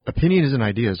Opinions and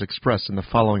ideas expressed in the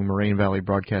following Moraine Valley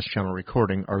Broadcast Channel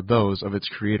recording are those of its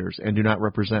creators and do not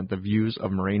represent the views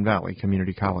of Moraine Valley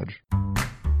Community College.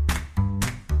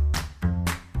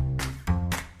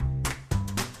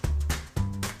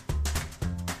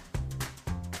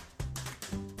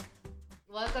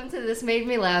 Welcome to This Made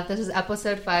Me Laugh. This is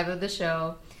episode 5 of the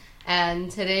show.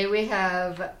 And today we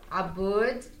have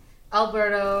Abud,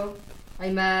 Alberto,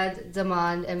 Ahmed,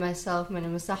 Damand, and myself. My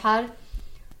name is Sahar.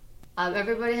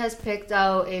 Everybody has picked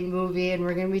out a movie, and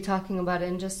we're going to be talking about it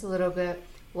in just a little bit.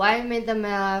 Why it made them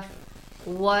laugh,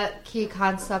 what key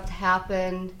concept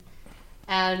happened,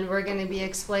 and we're going to be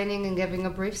explaining and giving a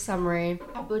brief summary.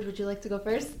 Abud, would you like to go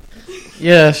first?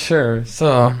 Yeah, sure.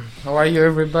 So, how are you,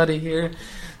 everybody here?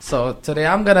 So, today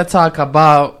I'm going to talk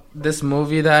about this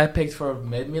movie that I picked for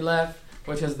Made Me Laugh,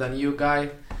 which is The New Guy.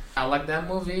 I like that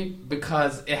movie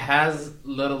because it has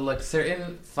little,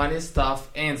 certain funny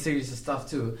stuff and serious stuff,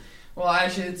 too. Well,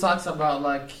 actually, it talks about,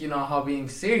 how being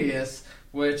serious,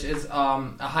 which is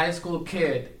a high school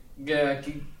kid get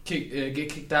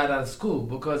kicked out of school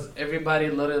because everybody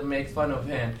literally make fun of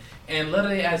him. And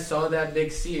literally, I saw that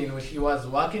big scene which he was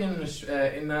walking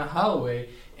in the hallway,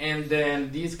 and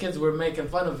then these kids were making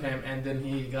fun of him, and then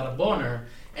he got a boner.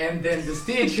 And then this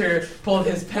teacher pulled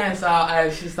his pants out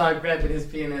and she started grabbing his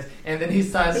penis. And then he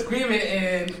started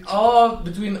screaming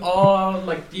between all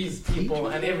these people,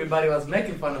 and everybody was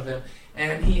making fun of him.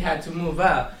 And he had to move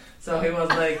out. So he was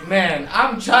like, man,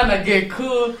 I'm trying to get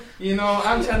cool.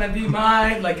 I'm trying to be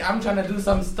mine. I'm trying to do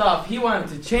some stuff. He wanted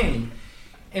to change.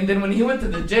 And then when he went to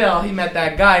the jail, he met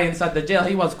that guy inside the jail.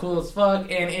 He was cool as fuck,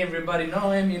 and everybody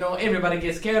know him. Everybody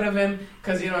gets scared of him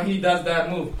because he does that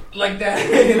move like that.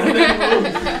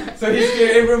 That move. So he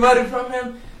scared everybody from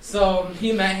him. So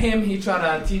he met him. He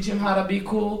tried to teach him how to be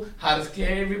cool, how to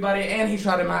scare everybody, and he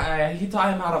taught him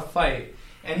how to fight.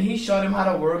 And he showed him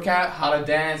how to work out, how to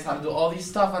dance, how to do all these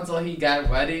stuff until he got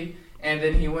ready. And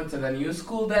then he went to the new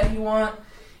school that he want.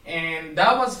 And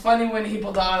that was funny when he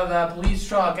pulled out of the police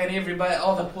truck, and everybody,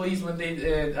 all the police, when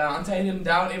they untied him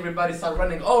down, everybody started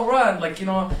running. Oh, run!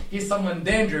 He's someone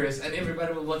dangerous, and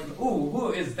everybody was looking. Ooh,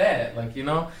 who is that?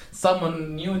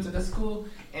 Someone new to the school,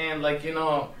 and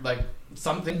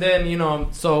something.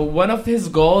 Then so one of his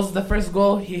goals, the first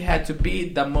goal, he had to be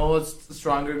the most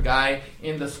stronger guy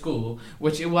in the school,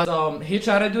 which it was. He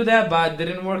tried to do that, but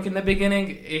didn't work in the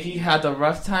beginning. He had a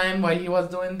rough time while he was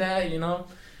doing that,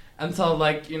 Until,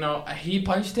 he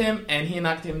punched him and he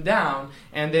knocked him down.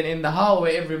 And then in the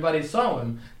hallway, everybody saw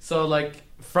him. So,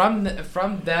 from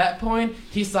that point,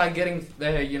 he started getting,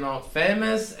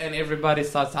 famous. And everybody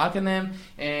started talking to him.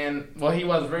 And, he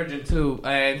was virgin, too.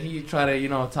 And he tried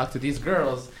to, talk to these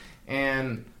girls.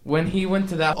 And when he went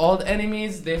to the old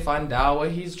enemies, they found out what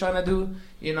he's trying to do,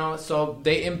 So,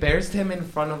 they embarrassed him in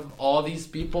front of all these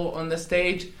people on the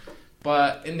stage.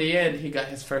 But in the end, he got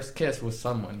his first kiss with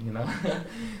someone,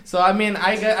 So, I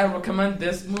recommend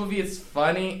this movie. It's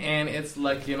funny, and it's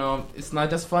it's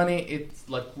not just funny, it's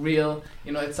real.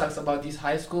 It talks about these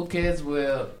high school kids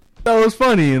with... That was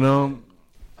funny, it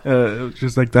was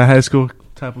just the high school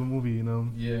type of movie,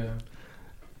 Yeah.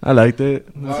 I liked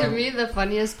it. To me, the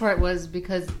funniest part was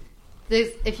because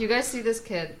if you guys see this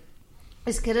kid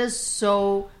is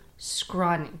so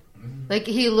scrawny.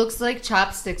 He looks like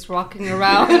chopsticks walking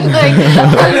around.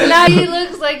 Now he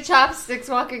looks like chopsticks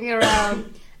walking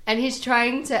around. And he's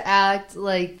trying to act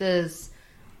like this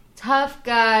tough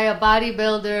guy, a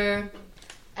bodybuilder.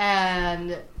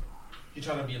 And He's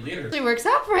trying to be a leader. it works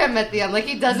out for him at the end.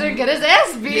 He doesn't get his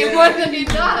ass beat more than he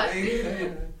does.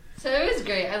 So it was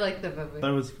great. I liked the movie. I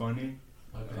thought it was funny.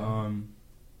 Okay.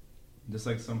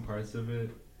 Just some parts of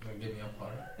it. Give me a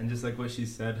part. And just what she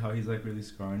said, how he's really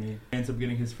scrawny. He ends up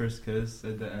getting his first kiss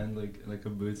at the end, like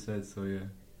Abud said. So yeah.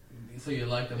 So you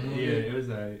like the movie? Yeah, it was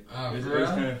alright. It was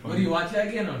kind of funny. Would you watch that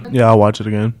again? Or? Yeah, I'll watch it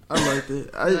again. I liked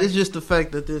it. It's just the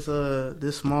fact that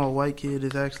this small white kid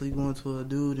is actually going to a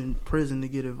dude in prison to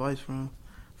get advice from.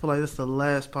 I feel like that's the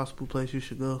last possible place you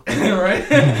should go. Right?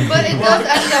 But it does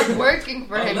end up working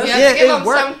for him. You have to give him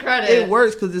some credit. It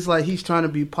works because it's he's trying to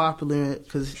be popular.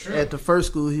 Because at the first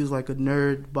school, he was a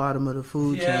nerd, bottom of the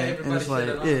food chain. And it's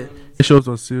It shows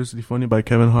was Seriously Funny by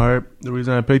Kevin Hart. The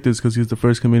reason I picked this because he's the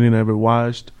first comedian I ever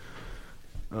watched.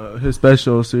 His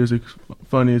special, Seriously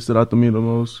Funny, stood out to me the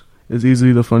most. It's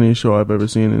easily the funniest show I've ever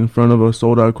seen. In front of a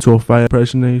sold-out to 5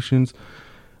 impersonations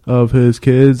of his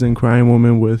kids and crying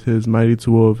woman with his mighty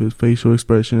tool of his facial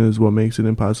expression is what makes it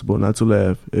impossible not to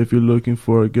laugh. If you're looking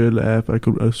for a good laugh, I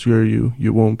could assure you,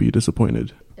 you won't be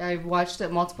disappointed. I've watched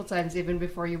it multiple times even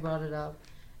before you brought it up.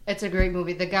 It's a great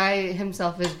movie. The guy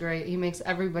himself is great. He makes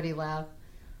everybody laugh.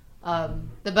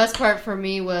 The best part for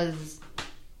me was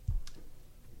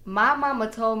my mama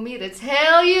told me to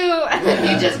tell you, and then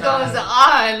he just goes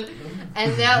on,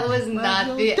 and that was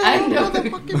not the end of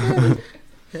it.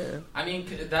 I mean,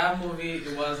 that movie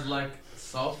was like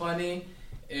so funny.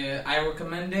 I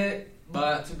recommend it,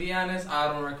 but to be honest,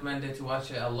 I don't recommend it to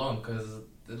watch it alone because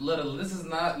this is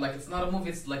not like it's not a movie.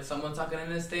 It's like someone talking on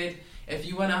the stage. If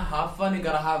you wanna have fun, you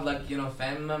gotta have like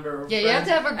family member or Yeah, friends. you have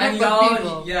to have a group and of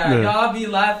people. Y'all be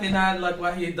laughing at like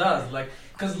what he does, like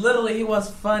because literally he was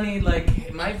funny.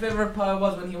 Like my favorite part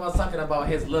was when he was talking about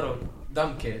his little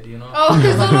dumb kid, Oh,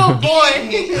 his little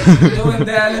boy. doing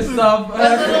that and stuff,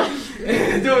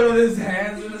 doing it with his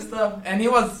hands and stuff, and he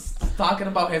was talking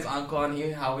about his uncle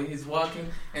and how he's walking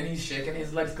and he's shaking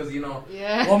his legs because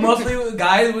Yeah. well, mostly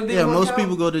guys when they work most out,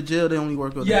 people go to jail. They only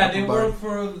work on the yeah, upper they body. work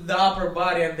for the upper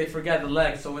body and they forget the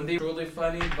legs. So when they really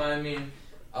funny, but I mean,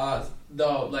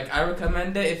 though, like I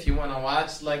recommend it if you want to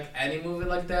watch like any movie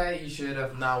like that. You should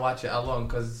have not watch it alone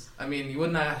because I mean you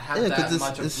would not have that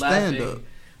much of laughing.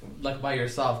 Like by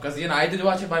yourself, because I did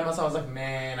watch it by myself. I was like,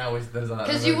 man, I wish there's a.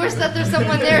 Because you wish that there's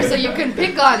someone there so you can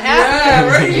pick on after. Yeah,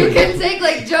 right. You can take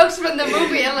like jokes from the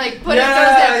movie and like put it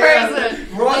towards that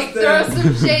person. Like throw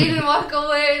some shade and walk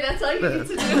away. That's all you need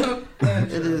to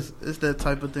do. It's that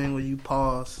type of thing where you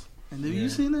pause. And have you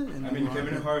seen it? I mean,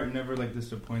 Kevin Hart never like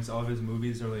disappoints. All of his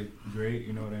movies are like great.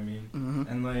 You know what I mean? Mm-hmm.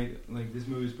 And like this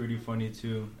movie is pretty funny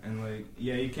too. And like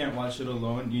you can't watch it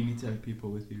alone. You need to have people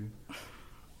with you.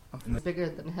 It's bigger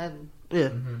than heaven. Yeah.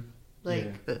 Mm-hmm.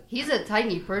 Like, he's a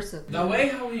tiny person. The way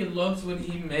how he looks when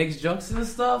he makes jokes and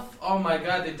stuff, oh my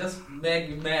god, they just make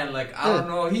me mad. Like, I don't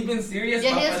know, he's been serious.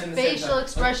 Yeah, but he has in the same facial time-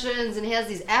 expressions and he has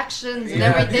these actions and Yeah,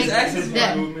 everything. these actions,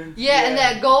 that, movements. and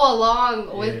that go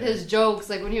along with Yeah. his jokes.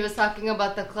 Like when he was talking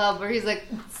about the club where he's like,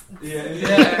 Yeah.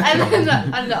 and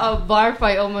then a bar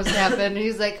fight almost happened. And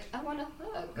he's like, I want a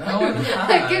hug. I want a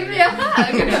hug. Give me a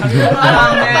hug. I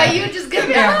don't want to fight you. Just give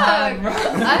me a hug.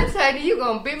 I'm tired of you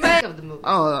gonna be mad of the movie.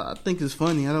 Oh, I think it's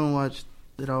funny. I don't watch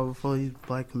it all before. He's a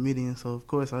black comedian, so of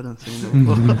course I done seen it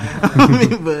before. I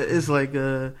mean, but it's like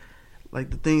the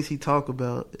things he talk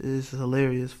about is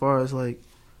hilarious. As far as like, you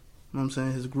know what I'm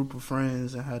saying, his group of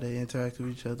friends and how they interact with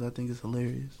each other, I think it's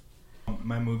hilarious.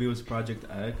 My movie was Project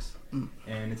X,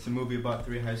 and it's a movie about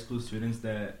 3 high school students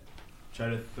that try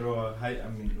to throw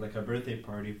a birthday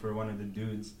party for one of the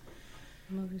dudes,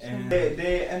 and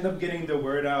they end up getting the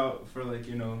word out for like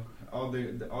all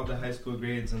the high school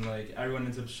grades, and like everyone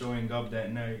ends up showing up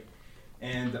that night,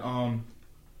 and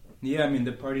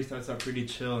the party starts out pretty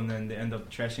chill, and then they end up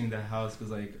trashing the house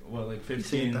because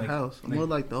 15 the house, like, more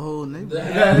like the whole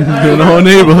neighborhood. The whole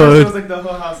neighborhood. It was like the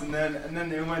whole house, and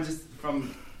then it went just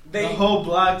from the whole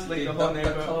block to like the whole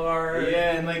neighborhood. Car.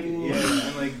 Yeah, and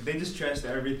they just trashed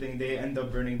everything. They end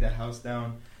up burning the house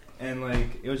down, and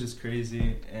like it was just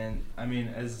crazy. And I mean,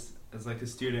 as like a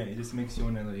student, it just makes you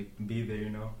want to like be there.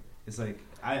 It's like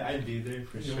I'd be there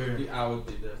for sure. I would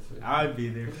be there too. I'd be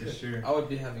there for sure. I would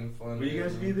be having fun. Would you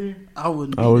guys be there? I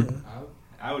wouldn't. I would. Be there.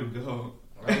 I would go.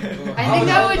 I think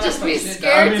I would just be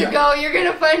scared to go. You're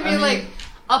gonna find me like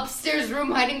upstairs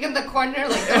room hiding in the corner,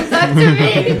 like don't talk to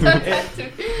me, don't talk to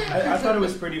me. I thought it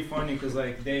was pretty funny because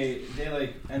like they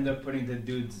like end up putting the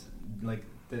dude's like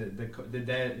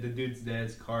the dude's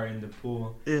dad's car in the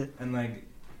pool. Yeah. And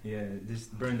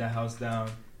just burn that house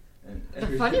down. And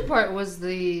The funny part was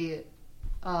the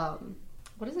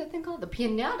what is that thing called? The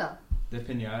piñata. The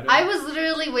piñata. I was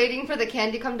literally waiting for the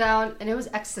candy to come down, and it was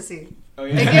ecstasy. Oh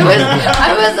Like it was.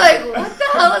 I was like, "What the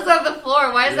hell is on the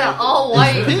floor? Why is that all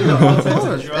white?" Of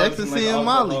course, ecstasy and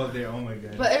Molly. Oh my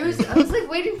god. But it was. I was like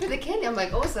waiting for the candy. I'm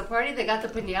like, "Oh, it's a party. They got the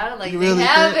piñata. Like You they really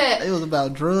have think it." It was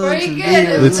about drugs Pretty and good.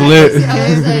 beer. It was It's lit. ecstasy. I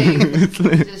was like, It's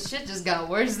lit. "This shit just got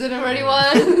worse than it already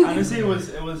was." Honestly, it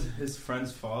was his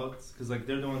friend's fault because like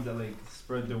they're the ones that like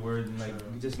spread the word and like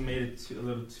just made it a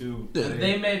little too. Yeah. like-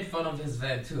 They made fun of his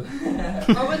van too.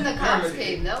 Or when the cops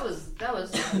came, that was.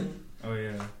 Oh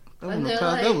yeah. When they're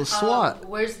That was SWAT.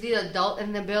 Where's the adult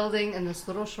in the building? And this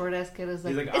little short ass kid is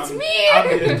like, He's like, "It's I'm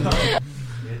me!" the adult.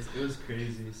 It was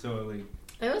crazy. So like,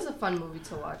 It was a fun movie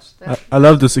to watch. I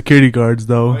love the security guards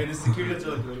though. the security guards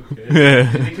are like little kids.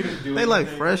 Yeah. They couldn't do They like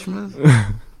anything. freshmen.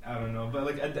 I don't know, but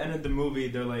like at the end of the movie,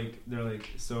 they're like,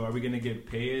 so are we gonna get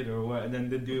paid or what? And then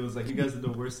the dude was like, you guys are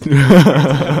the worst. Thing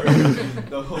ever.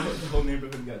 the whole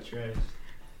neighborhood got trashed.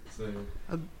 So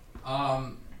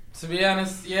To be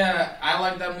honest, yeah, I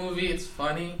like that movie. It's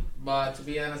funny, but to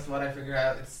be honest, what I figure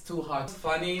out, it's too hard. It's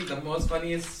funny. The most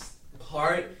funniest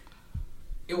part,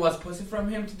 it was pussy from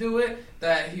him to do it.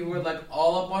 That he was like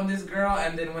all up on this girl,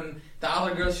 and then when the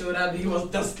other girl showed up, he was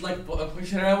just like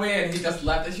pushing her away, and he just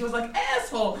left, and she was like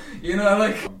asshole,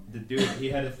 like. the dude, he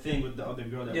had a thing with the other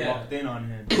girl that walked in on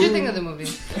him. What do you think of the movie?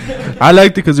 I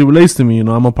liked it because it relates to me. You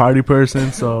know, I'm a party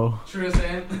person, so True,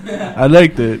 Sam. I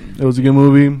liked it. It was a good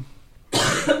movie.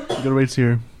 Good rates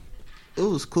here. It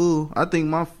was cool. I think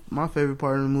my favorite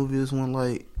part of the movie is when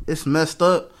like it's messed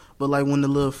up, but like when the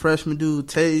little freshman dude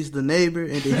tased the neighbor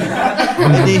and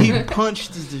then he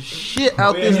punched the shit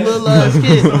out this little ass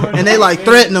kid, and they like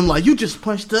threaten him like, you just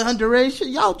punched the underage shit.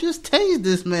 Y'all just tased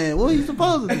this man. What are you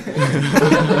supposed to do?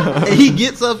 And he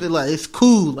gets up and like, it's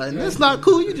cool. Like, that's not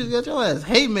cool. You just got your ass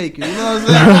haymaker. You know what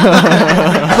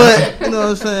I'm saying? But you know what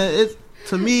I'm saying? It's,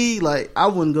 to me, like, I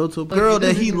wouldn't go to a girl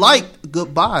that he liked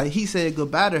goodbye. He said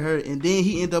goodbye to her, and then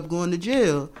he ended up going to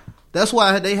jail. That's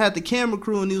why they had the camera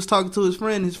crew, and he was talking to his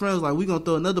friend. His friend was like, we going to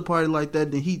throw another party like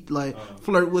that. Then he, like,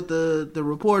 flirt with the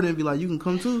reporter and be like, you can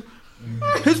come too?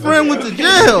 His friend went to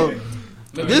jail.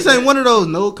 This ain't one of those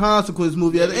no consequence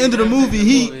movies. At the end of the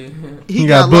movie, he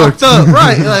got locked up.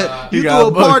 Right. Like, you threw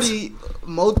a party...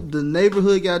 the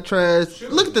neighborhood got trashed. Sure.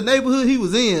 Look at the neighborhood he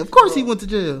was in. Of course, he went to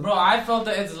jail. Bro, I felt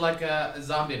that it's like a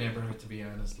zombie neighborhood, to be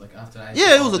honest. Like after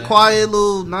it was a quiet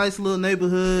little, nice little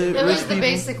neighborhood. It was the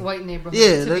basic white neighborhood.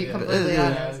 To be completely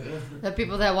honest, the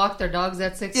people that walk their dogs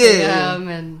at 6 a.m.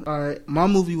 and all right, my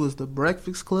movie was The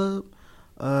Breakfast Club.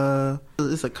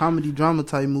 It's a comedy drama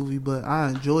type movie, but I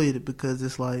enjoyed it because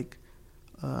it's like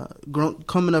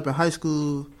coming up in high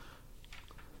school.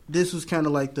 This was kind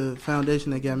of like the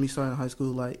foundation that got me started in high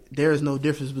school. Like, there is no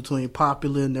difference between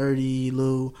popular, nerdy,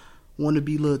 little,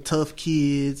 wannabe little tough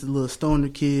kids, little stoner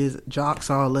kids, jocks,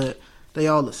 all that. They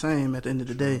all the same at the end of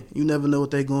the day. You never know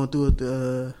what they're going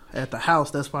through at the house.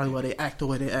 That's probably why they act the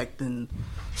way they act in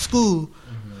school.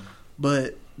 Mm-hmm.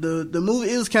 But the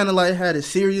movie, it was kind of like had its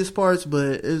serious parts,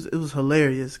 but it was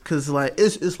hilarious because like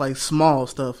it's like small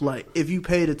stuff. Like if you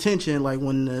paid attention, like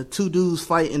when the two dudes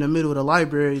fight in the middle of the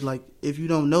library, like if you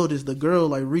don't notice, the girl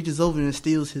like reaches over and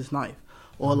steals his knife,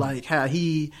 or like how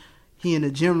he in the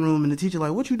gym room and the teacher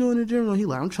like, what you doing in the gym room? He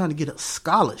like, I'm trying to get a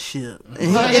scholarship,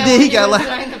 and then he got like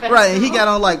and he got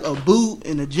on like a boot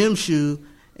and a gym shoe.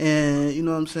 And you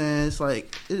know what I'm saying? It's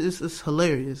like it's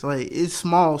hilarious. Like it's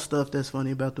small stuff that's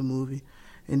funny about the movie.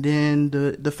 And then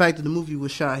the fact that the movie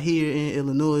was shot here in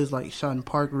Illinois, like shot in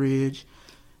Park Ridge,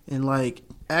 and like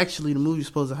actually the movie's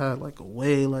supposed to have like a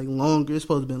way like longer. It's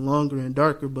supposed to have been longer and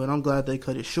darker, but I'm glad they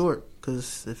cut it short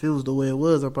because if it was the way it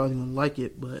was, I probably wouldn't like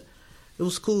it. But it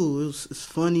was cool. It's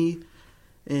funny,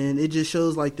 and it just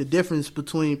shows like the difference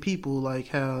between people, like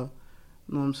how,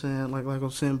 you know what I'm saying, like I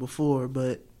was saying before.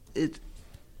 But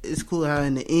it's cool how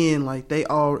in the end, like they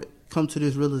all come to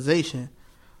this realization.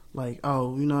 Like,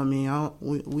 oh, you know what I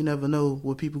mean? We never know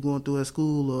what people going through at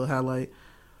school, or how, like,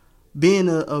 being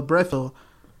a breather,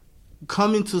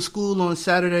 coming to school on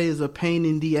Saturday is a pain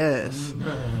in the ass.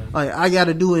 Like, I got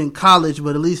to do it in college,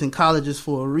 but at least in college it's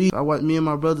for a reason. Me and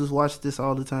my brothers watch this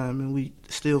all the time, and we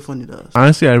still funny to us.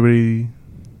 Honestly, I really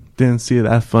didn't see it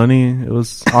that funny. It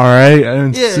was all right. I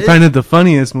didn't find it the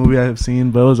funniest movie I have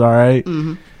seen, but it was all right.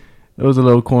 Mm-hmm. It was a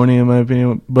little corny in my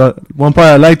opinion, but one part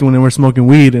I liked when they were smoking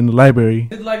weed in the library.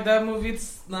 Like that movie,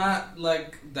 it's not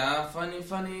like that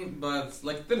funny, but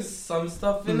like there's some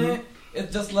stuff in it.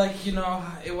 It's just like, you know,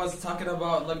 it was talking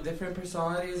about like different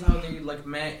personalities, how they like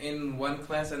met in one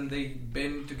class and they've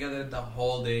been together the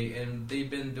whole day and they've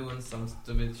been doing some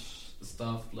stupid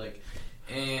stuff like.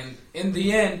 And in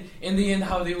the end,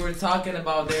 how they were talking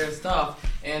about their stuff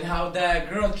and how that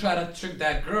girl tried to trick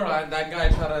that girl and that guy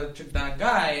tried to trick that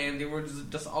guy and they were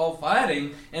just all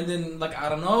fighting. And then, like,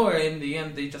 out of nowhere, in the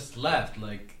end, they just left.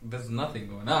 Like, there's nothing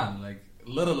going on. Like,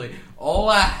 literally, all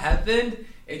that happened,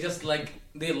 it just, like,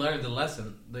 they learned the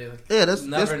lesson. They that's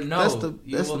never know. That's the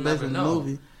best of the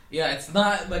movie. Yeah, it's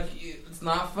not, like, it's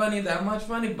not funny, that much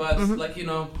funny, but, like, you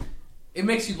know... It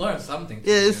makes you learn something.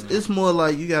 Yeah, it's more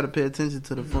like you got to pay attention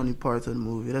to the funny parts of the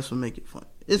movie. That's what make it fun.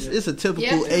 It's a typical 80s.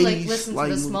 You have to like listen to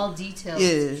the small details.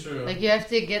 Yeah, sure. Like you have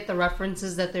to get the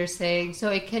references that they're saying, so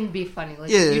it can be funny. Like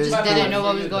you just didn't know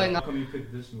what was going on. How come you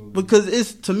picked this movie? Because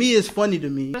it's funny to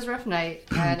me. It was Rough Night,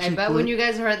 and I bet when you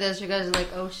guys heard this, you guys are like,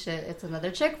 "Oh shit, it's another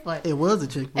chick flick." It was a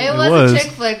chick flick. It was a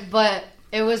chick flick, but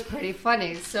it was pretty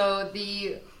funny. So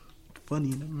the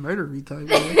funny, murdery type.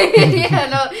 Yeah,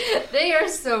 no, they are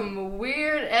some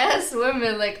weird ass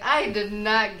women. Like I did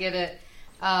not get it.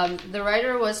 The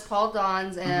writer was Paul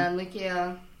Dons and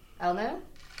Likia Elno.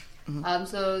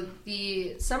 So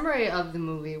the summary of the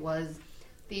movie was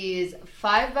these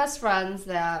 5 best friends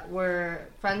that were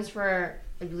friends for,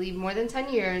 I believe, more than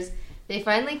 10 years. They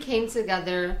finally came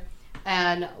together,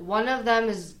 and one of them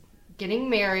is getting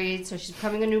married, so she's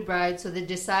becoming a new bride. So they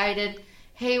decided,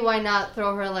 hey, why not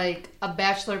throw her like a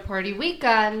bachelor party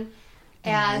weekend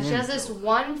And she has this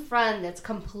one friend that's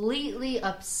completely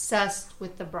obsessed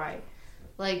with the bride.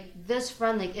 Like, this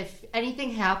friend, like, if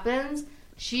anything happens,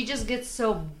 she just gets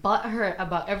so butthurt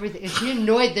about everything. And she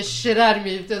annoyed the shit out of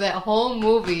me through that whole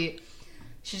movie.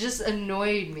 She just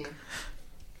annoyed me.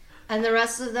 And the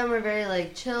rest of them were very,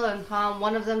 like, chill and calm.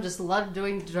 One of them just loved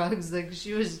doing drugs. Like,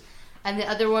 she was... And the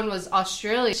other one was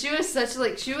Australia. She was such,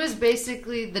 like... She was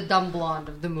basically the dumb blonde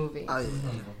of the movie. Oh, yeah.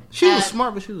 She was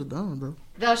smart, but she was dumb, though.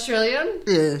 The Australian?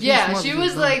 Yeah. She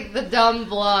was like the dumb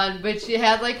blonde, but she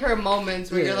had like her moments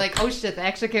where you're like, oh shit, that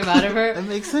actually came out of her. That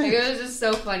makes sense. Like, it was just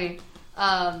so funny.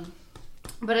 But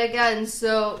again,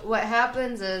 so what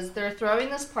happens is they're throwing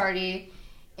this party,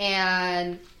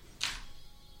 and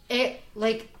it,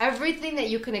 like, everything that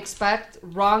you can expect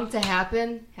wrong to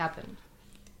happen, happened.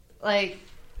 Like,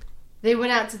 they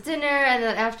went out to dinner, and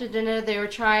then after dinner they were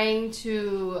trying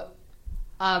to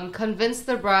convince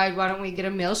the bride, why don't we get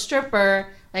a male stripper?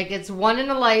 Like, it's one in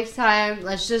a lifetime.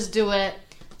 Let's just do it.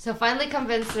 So finally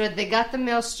convinced her. They got the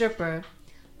male stripper.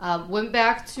 Went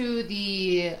back to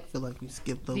I feel like we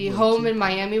skipped the home in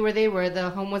Miami where they were.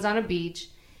 The home was on a beach.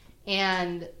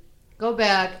 And go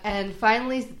back. And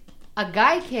finally a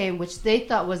guy came, which they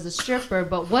thought was the stripper,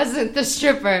 but wasn't the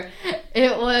stripper.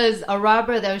 It was a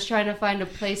robber that was trying to find a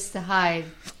place to hide.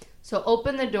 So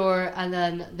open the door, and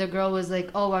then the girl was like,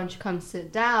 oh, why don't you come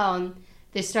sit down?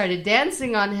 They started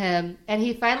dancing on him, and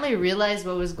he finally realized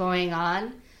what was going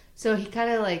on. So he kind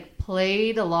of, like,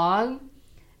 played along.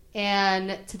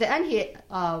 And to the end,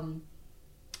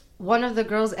 one of the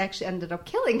girls actually ended up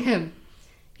killing him.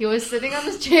 He was sitting on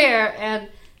the chair, and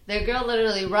the girl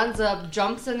literally runs up,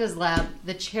 jumps in his lap.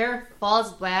 The chair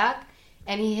falls back,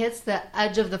 and he hits the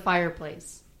edge of the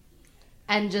fireplace.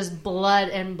 And just blood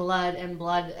and blood and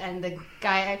blood. And the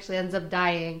guy actually ends up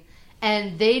dying.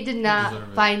 And they did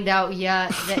not find out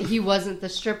yet that he wasn't the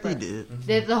stripper. He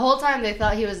did. The whole time they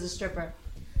thought he was the stripper.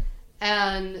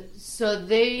 And so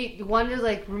they wanted to,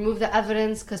 like, remove the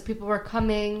evidence because people were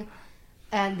coming.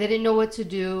 And they didn't know what to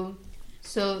do.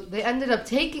 So they ended up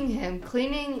taking him,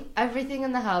 cleaning everything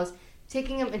in the house,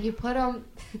 taking him, and they put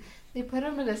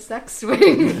him in a sex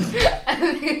swing.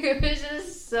 And it was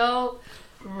just so...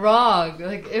 wrong.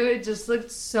 Like, it just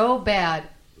looked so bad.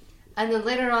 And then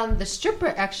later on, the stripper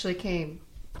actually came.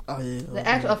 Oh, yeah. The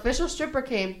actual official stripper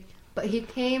came, but he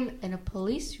came in a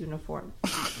police uniform.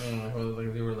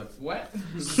 They were like, what?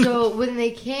 So when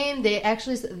they came,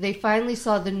 they finally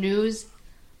saw the news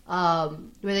where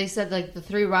they said, like, the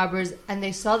 3 robbers, and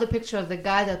they saw the picture of the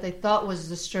guy that they thought was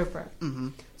the stripper. Mm-hmm.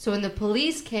 So when the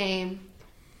police came,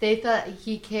 they thought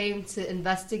he came to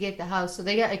investigate the house. So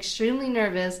they got extremely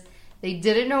nervous. They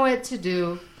didn't know what to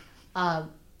do.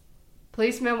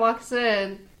 Policeman walks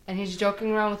in, and he's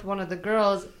joking around with one of the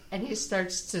girls, and he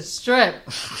starts to strip.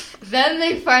 Then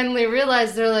they finally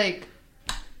realize, they're like,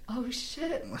 oh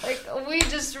shit, like, we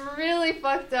just really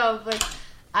fucked up. Like,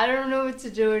 I don't know what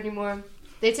to do anymore.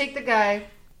 They take the guy,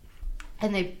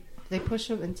 and they push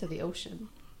him into the ocean,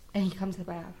 and he comes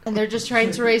back. And they're just trying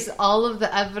to erase all of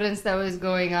the evidence that was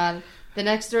going on. The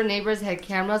next door neighbors had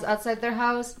cameras outside their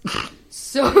house.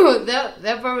 So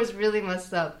that part was really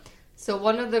messed up. So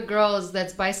one of the girls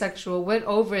that's bisexual went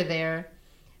over there,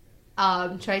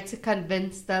 tried to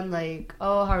convince them, like,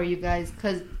 oh, how are you guys?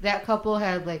 Because that couple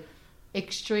had, like,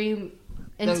 extreme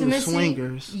intimacy. They were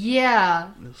swingers.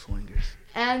 Yeah. They were swingers.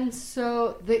 And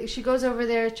so she goes over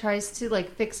there, tries to,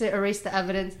 like, fix it, erase the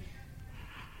evidence.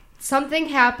 Something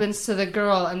happens to the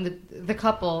girl and the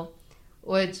couple,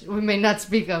 which we may not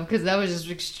speak of because that was just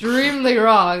extremely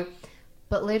wrong.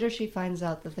 But later she finds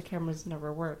out that the cameras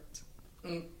never worked.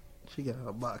 She got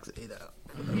her box ate out.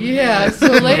 Yeah, so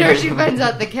later she finds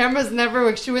out the cameras never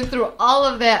worked. She went through all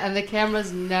of that and the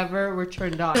cameras never were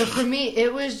turned off. So for me,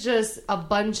 it was just a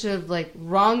bunch of, like,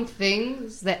 wrong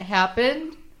things that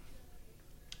happened.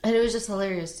 And it was just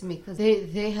hilarious to me because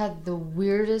they had the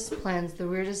weirdest plans, the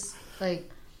weirdest,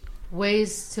 like,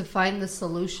 ways to find the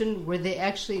solution where they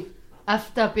actually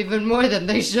effed up even more than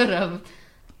they should have.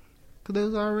 Because they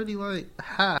was already, like,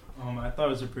 high. I thought it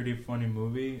was a pretty funny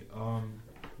movie.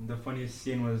 The funniest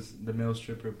scene was the male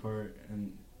stripper part,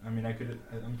 and I mean,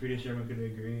 I'm pretty sure everyone could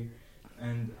agree.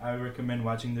 And I recommend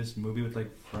watching this movie with, like,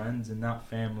 friends and not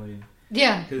family.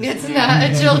 Yeah, it's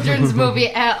not a children's movie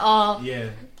at all. Yeah.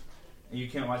 You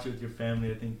can't watch it with your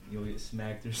family. I think you'll get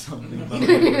smacked or something.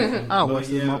 I'll watch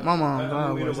it. My mom.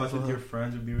 A way to watch it with your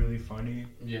friends would be really funny.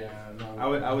 Yeah, no,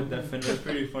 I would definitely. It's a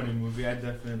pretty funny movie. I'd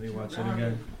definitely watch it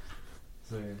again.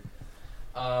 So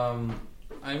yeah.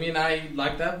 I mean, I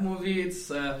like that movie. It's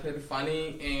pretty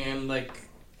funny, and, like,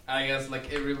 I guess,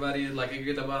 like, everybody, like,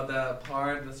 agreed about that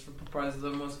part. This part is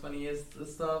the most funniest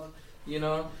stuff. you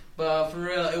know. But for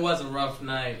real, it was a rough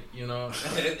night, you know.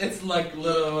 It's like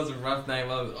literally it was a rough night.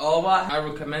 Well, I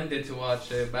recommended to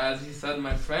watch it, but as you said,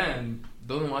 my friend,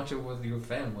 don't watch it with your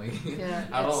family. Yeah,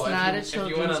 At all. If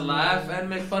you want to laugh and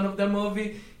make fun of the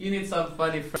movie, you need some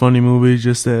funny movie.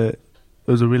 Just that it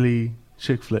was a really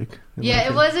chick flick. Yeah,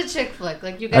 it was a chick flick.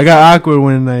 Like you guys. I got awkward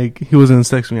when like he was gonna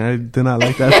sex me. I did not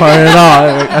like that part at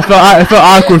all. I felt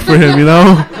awkward for him, you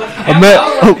know.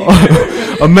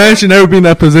 A man should never be in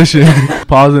that position.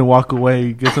 Pause and walk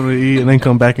away, get something to eat, and then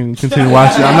come back and continue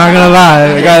watching. I'm not gonna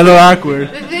lie, I got a little awkward.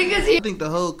 The thing is, I think the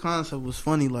whole concept was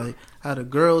funny, like how the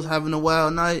girl's having a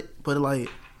wild night, but like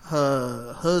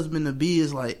her husband to be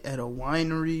is like at a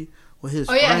winery with his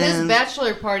friends. yeah, his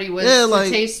bachelor party was to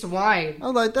taste wine. I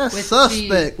was like, that's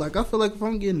suspect. Cheese. Like, I feel like if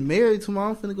I'm getting married tomorrow,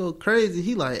 I'm finna go crazy.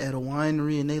 He like at a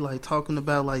winery and they like talking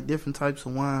about like different types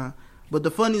of wine. But the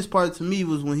funniest part to me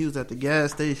was when he was at the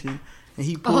gas station. And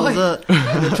he pulls up,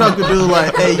 and the trucker dude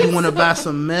like, "Hey, you want to buy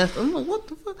some meth?" I'm like, "What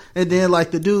the fuck?" And then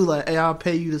like the dude like, "Hey, I'll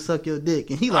pay you to suck your dick."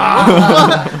 And he like,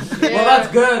 Well,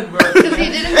 that's good, bro. Because he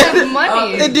didn't have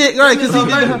money. It did right because he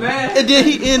didn't. And then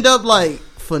he end up like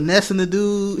finessing the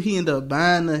dude. He ended up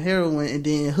buying the heroin and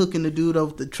then hooking the dude up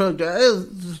with the truck driver. It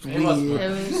was just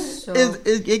weird.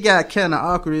 It got kind of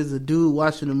awkward as a dude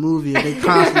watching a movie and they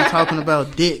constantly talking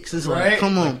about dicks. It's like,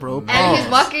 come on, bro. Pause. And he's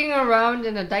walking around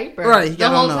in a diaper the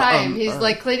whole time. He's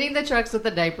like cleaning the trucks with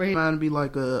a diaper. He's trying to be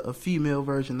like a female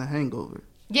version of Hangover.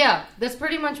 Yeah, that's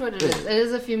pretty much what it is. It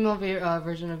is a female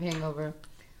version of Hangover.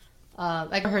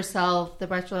 Like herself, the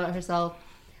bachelorette herself,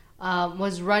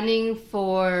 was running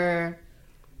for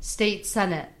state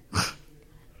senate.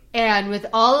 And with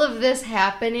all of this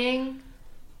happening,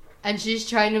 and she's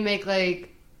trying to make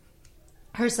like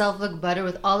herself look better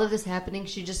with all of this happening,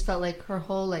 she just felt like her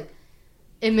whole like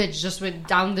image just went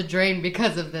down the drain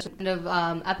because of this. End of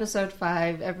episode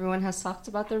 5, everyone has talked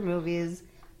about their movies,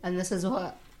 and this is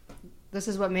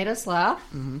what made us laugh.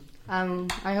 Mm-hmm.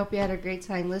 I hope you had a great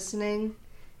time listening.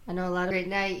 I know a lot of great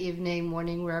night, evening,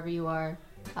 morning, wherever you are.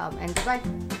 And goodbye.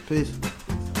 Peace.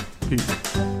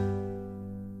 Peace.